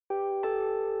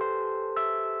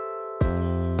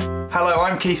Hello,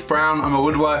 I'm Keith Brown, I'm a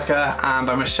woodworker, and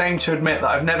I'm ashamed to admit that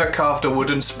I've never carved a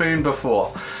wooden spoon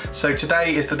before. So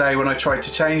today is the day when I tried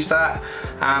to change that,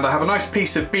 and I have a nice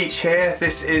piece of beech here.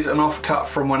 This is an offcut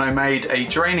from when I made a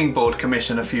draining board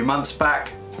commission a few months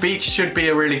back. Beech should be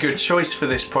a really good choice for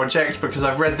this project because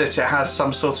I've read that it has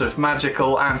some sort of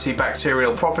magical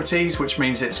antibacterial properties, which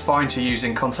means it's fine to use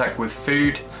in contact with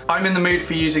food. I'm in the mood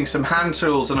for using some hand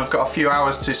tools and I've got a few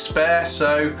hours to spare,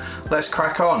 so let's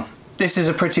crack on. This is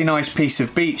a pretty nice piece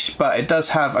of beech, but it does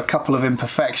have a couple of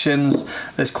imperfections.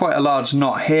 There's quite a large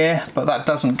knot here, but that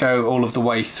doesn't go all of the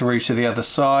way through to the other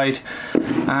side.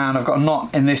 And I've got a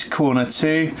knot in this corner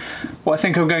too. What I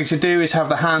think I'm going to do is have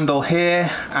the handle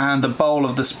here and the bowl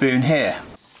of the spoon here.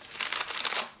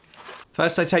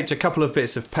 First I taped a couple of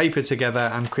bits of paper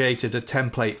together and created a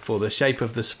template for the shape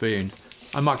of the spoon.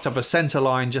 I marked up a centre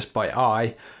line just by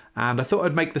eye, and I thought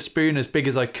I'd make the spoon as big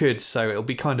as I could, so it'll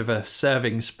be kind of a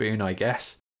serving spoon, I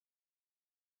guess.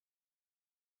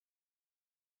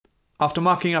 After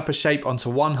marking up a shape onto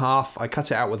one half, I cut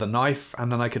it out with a knife,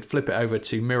 and then I could flip it over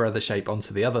to mirror the shape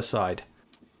onto the other side.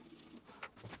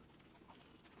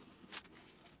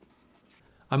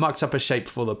 I marked up a shape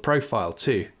for the profile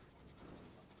too.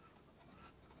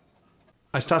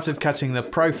 I started cutting the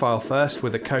profile first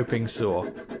with a coping saw.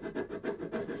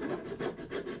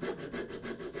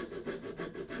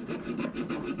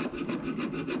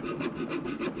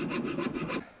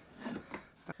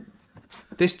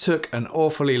 This took an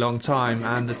awfully long time,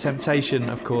 and the temptation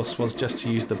of course was just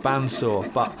to use the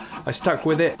bandsaw, but I stuck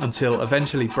with it until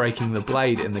eventually breaking the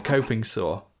blade in the coping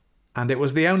saw. And it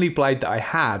was the only blade that I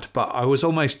had, but I was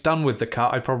almost done with the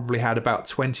cut. I probably had about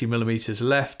 20mm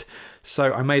left,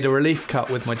 so I made a relief cut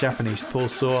with my Japanese pull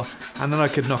saw, and then I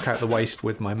could knock out the waste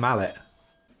with my mallet.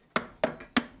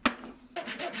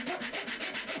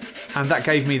 And that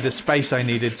gave me the space I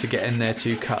needed to get in there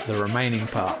to cut the remaining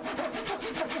part.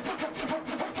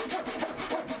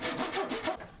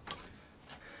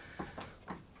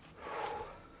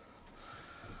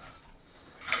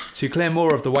 To clear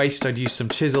more of the waste, I'd use some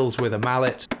chisels with a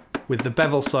mallet, with the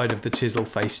bevel side of the chisel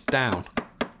face down.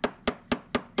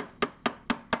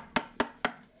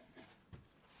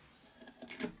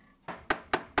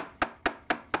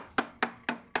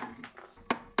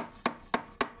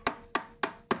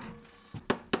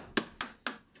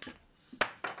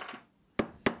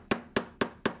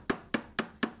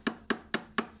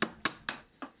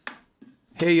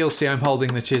 Here you'll see I'm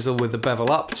holding the chisel with the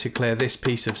bevel up to clear this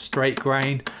piece of straight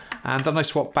grain, and then I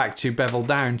swap back to bevel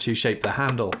down to shape the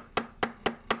handle.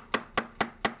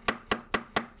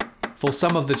 For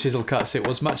some of the chisel cuts it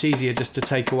was much easier just to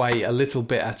take away a little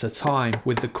bit at a time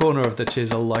with the corner of the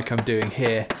chisel like I'm doing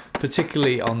here,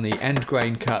 particularly on the end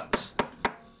grain cuts.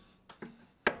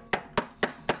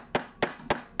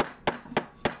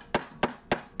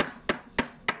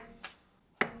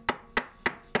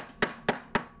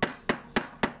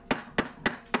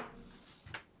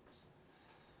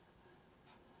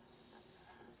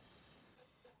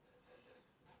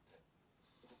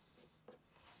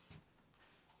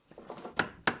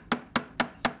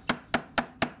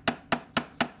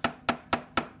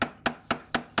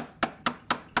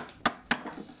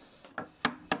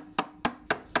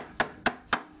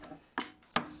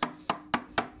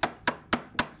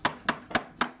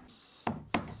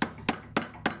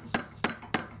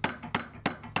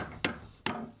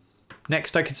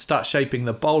 Next I could start shaping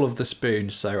the bowl of the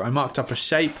spoon, so I marked up a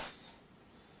shape.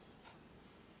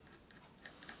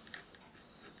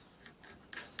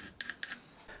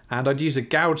 And I'd use a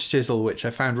gouge chisel which I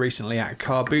found recently at a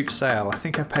car boot sale. I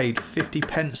think I paid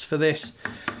 50p for this,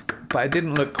 but it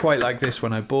didn't look quite like this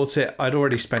when I bought it. I'd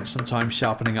already spent some time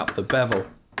sharpening up the bevel.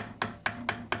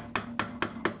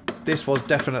 This was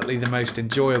definitely the most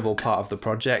enjoyable part of the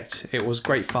project. It was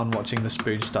great fun watching the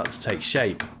spoon start to take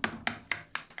shape.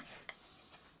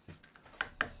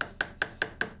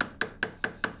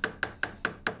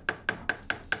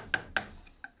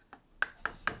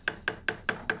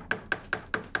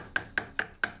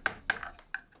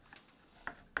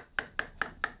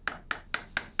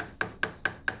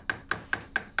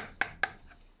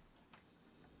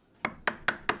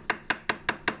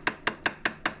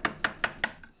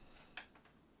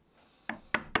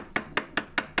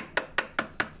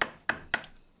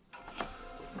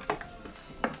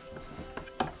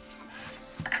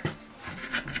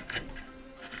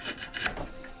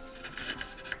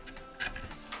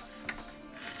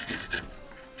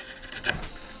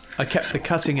 I kept the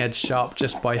cutting edge sharp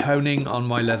just by honing on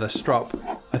my leather strop.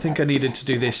 I think I needed to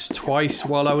do this twice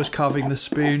while I was carving the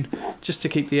spoon, just to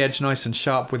keep the edge nice and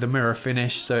sharp with a mirror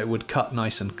finish so it would cut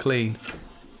nice and clean.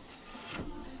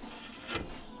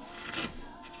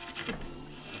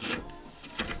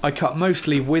 I cut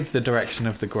mostly with the direction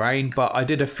of the grain, but I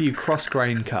did a few cross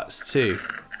grain cuts too.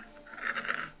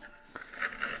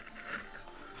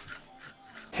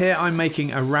 Here I'm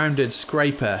making a rounded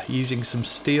scraper using some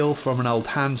steel from an old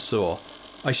hand saw.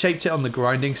 I shaped it on the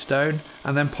grinding stone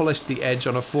and then polished the edge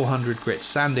on a 400 grit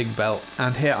sanding belt,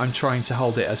 and here I'm trying to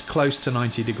hold it as close to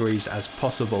 90 degrees as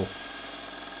possible.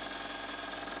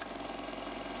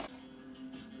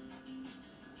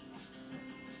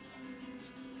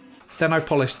 Then I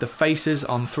polished the faces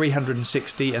on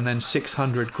 360 and then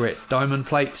 600 grit diamond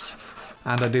plates,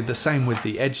 and I did the same with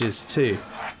the edges too.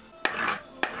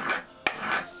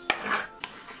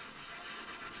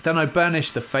 Then I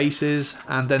burnished the faces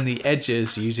and then the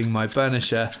edges using my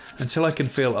burnisher until I can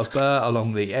feel a burr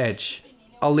along the edge.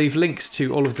 I'll leave links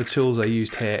to all of the tools I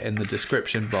used here in the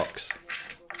description box.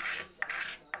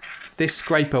 This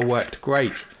scraper worked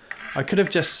great. I could have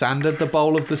just sanded the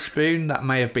bowl of the spoon, that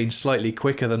may have been slightly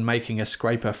quicker than making a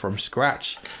scraper from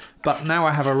scratch. But now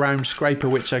I have a round scraper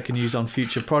which I can use on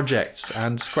future projects,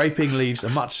 and scraping leaves a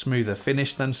much smoother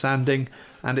finish than sanding,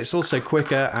 and it's also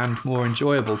quicker and more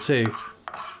enjoyable too.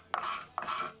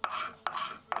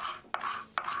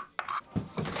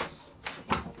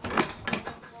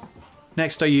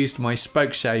 Next I used my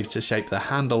spokeshave to shape the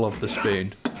handle of the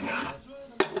spoon.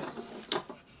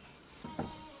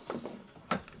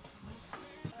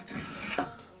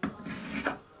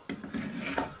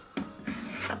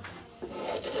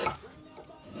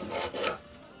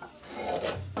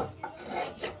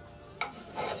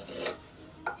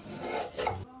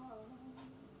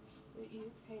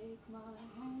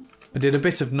 I did a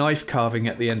bit of knife carving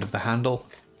at the end of the handle.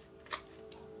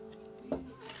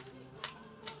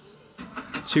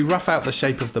 To rough out the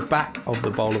shape of the back of the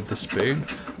bowl of the spoon,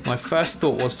 my first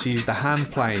thought was to use the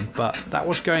hand plane, but that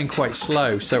was going quite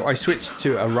slow, so I switched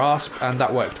to a rasp and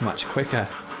that worked much quicker.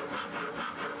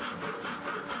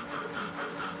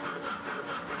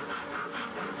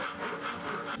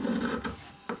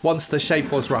 Once the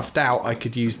shape was roughed out, I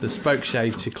could use the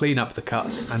spokeshave to clean up the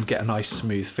cuts and get a nice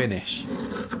smooth finish.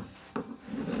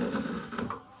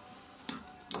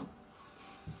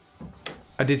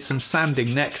 I did some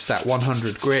sanding next at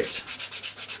 100 grit.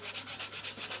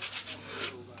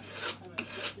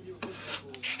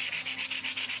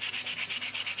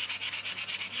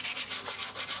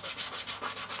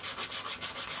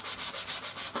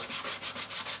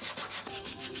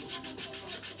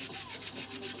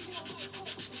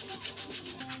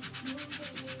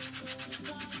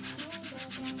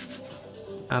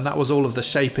 And that was all of the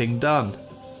shaping done.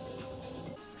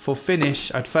 For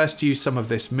finish, I'd first use some of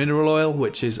this mineral oil,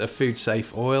 which is a food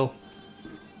safe oil.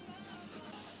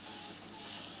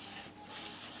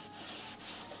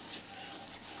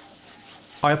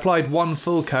 I applied one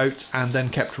full coat and then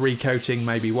kept recoating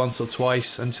maybe once or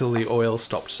twice until the oil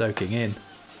stopped soaking in.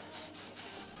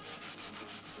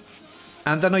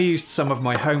 And then I used some of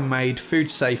my homemade food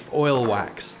safe oil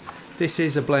wax. This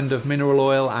is a blend of mineral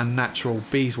oil and natural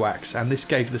beeswax, and this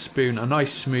gave the spoon a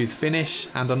nice smooth finish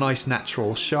and a nice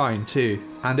natural shine too,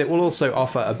 and it will also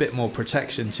offer a bit more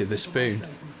protection to the spoon.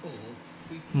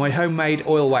 My homemade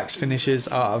oil wax finishes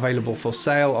are available for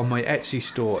sale on my Etsy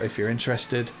store if you're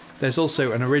interested. There's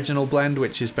also an original blend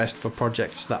which is best for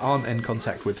projects that aren't in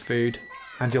contact with food,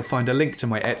 and you'll find a link to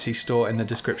my Etsy store in the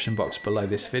description box below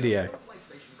this video.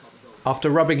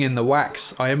 After rubbing in the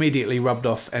wax, I immediately rubbed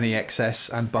off any excess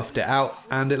and buffed it out,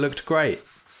 and it looked great.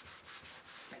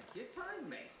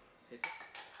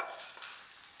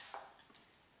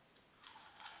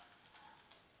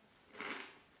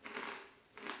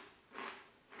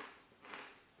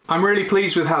 I'm really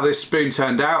pleased with how this spoon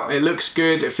turned out. It looks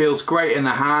good, it feels great in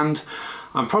the hand.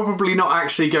 I'm probably not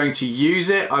actually going to use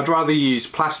it. I'd rather use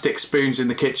plastic spoons in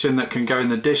the kitchen that can go in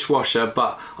the dishwasher,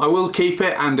 but I will keep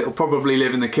it and it'll probably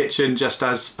live in the kitchen just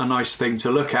as a nice thing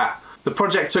to look at. The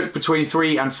project took between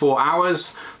 3 and 4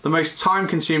 hours. The most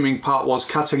time-consuming part was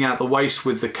cutting out the waste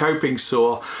with the coping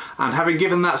saw, and having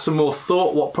given that some more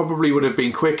thought, what probably would have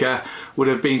been quicker would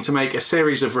have been to make a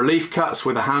series of relief cuts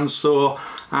with a handsaw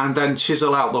and then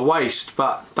chisel out the waste,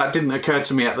 but that didn't occur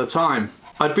to me at the time.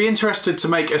 I'd be interested to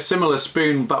make a similar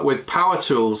spoon but with power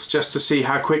tools, just to see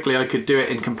how quickly I could do it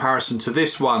in comparison to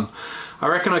this one. I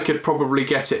reckon I could probably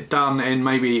get it done in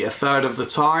maybe a third of the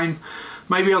time.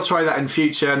 Maybe I'll try that in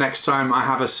future next time I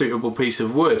have a suitable piece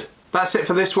of wood. That's it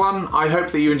for this one. I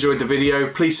hope that you enjoyed the video.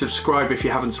 Please subscribe if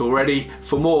you haven't already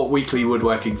for more weekly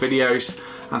woodworking videos,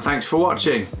 and thanks for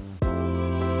watching.